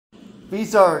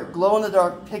These are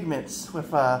glow-in-the-dark pigments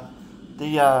with so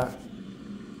I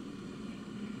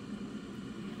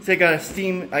got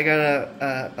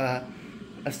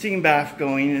a steam bath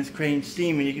going, and it's creating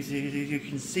steam, and you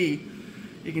can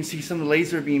see some of the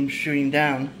laser beams shooting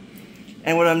down.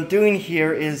 And what I'm doing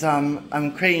here is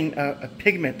I'm creating a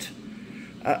pigment,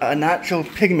 a natural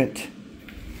pigment.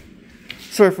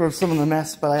 Sorry for some of the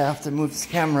mess, but I have to move this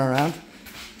camera around.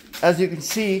 As you can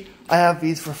see, I have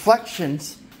these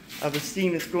reflections of the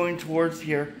steam that's going towards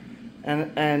here,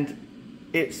 and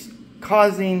it's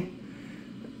causing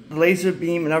the laser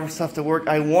beam and other stuff to work.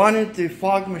 I wanted the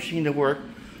fog machine to work,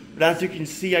 but as you can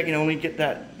see, I can only get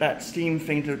that steam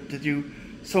thing to do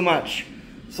so much.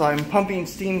 So I'm pumping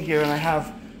steam here, and I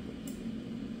have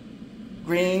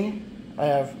green,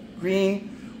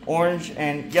 orange,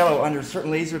 and yellow under certain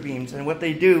laser beams. And what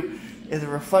they do is they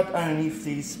reflect underneath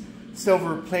these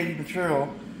silver plated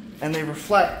material, and they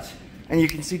reflect, and you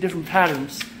can see different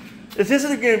patterns. This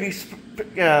isn't going to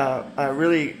be a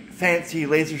really fancy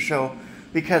laser show,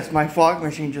 because my fog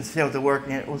machine just failed to work,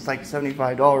 and it was like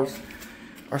 $75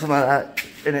 or something like that,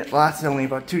 and it lasted only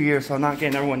about 2 years, so I'm not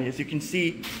getting another one. As you can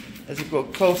see, as you go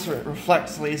closer, it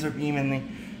reflects the laser beam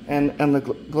and the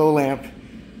glow lamp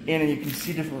in, and you can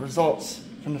see different results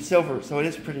from the silver, so it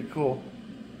is pretty cool.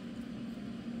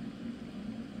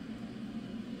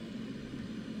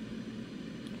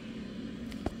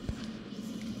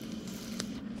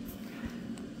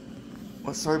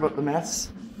 Well, sorry about the mess.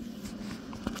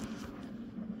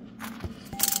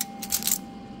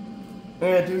 I'm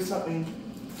going to do something,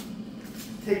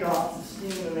 take off the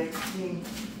steam and make the steam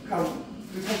come.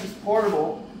 Because it's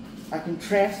portable, I can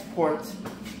transport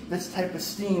this type of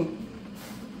steam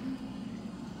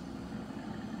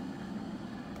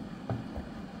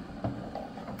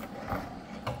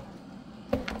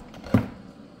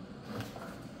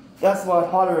that's a lot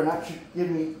hotter, and that should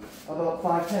give me about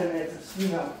 5-10 minutes of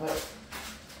steam output.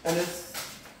 And it's,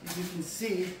 as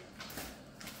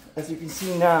you can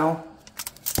see now,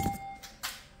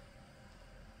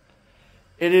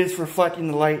 it is reflecting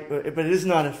the light, but it is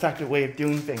not an effective way of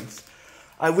doing things.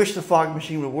 I wish the fog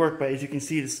machine would work, but as you can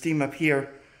see, the steam up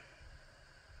here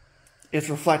is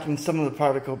reflecting some of the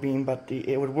particle beam, but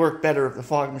it would work better if the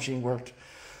fog machine worked.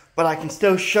 But I can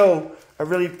still show a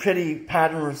really pretty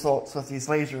pattern results with these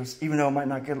lasers, even though it might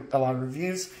not get a lot of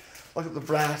reviews. Look at the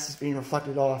brass is being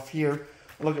reflected off here.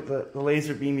 Look at the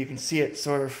laser beam, you can see it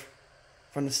sort of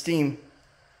from the steam.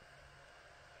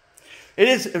 It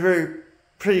is a very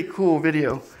pretty cool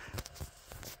video.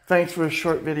 Thanks for a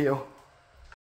short video.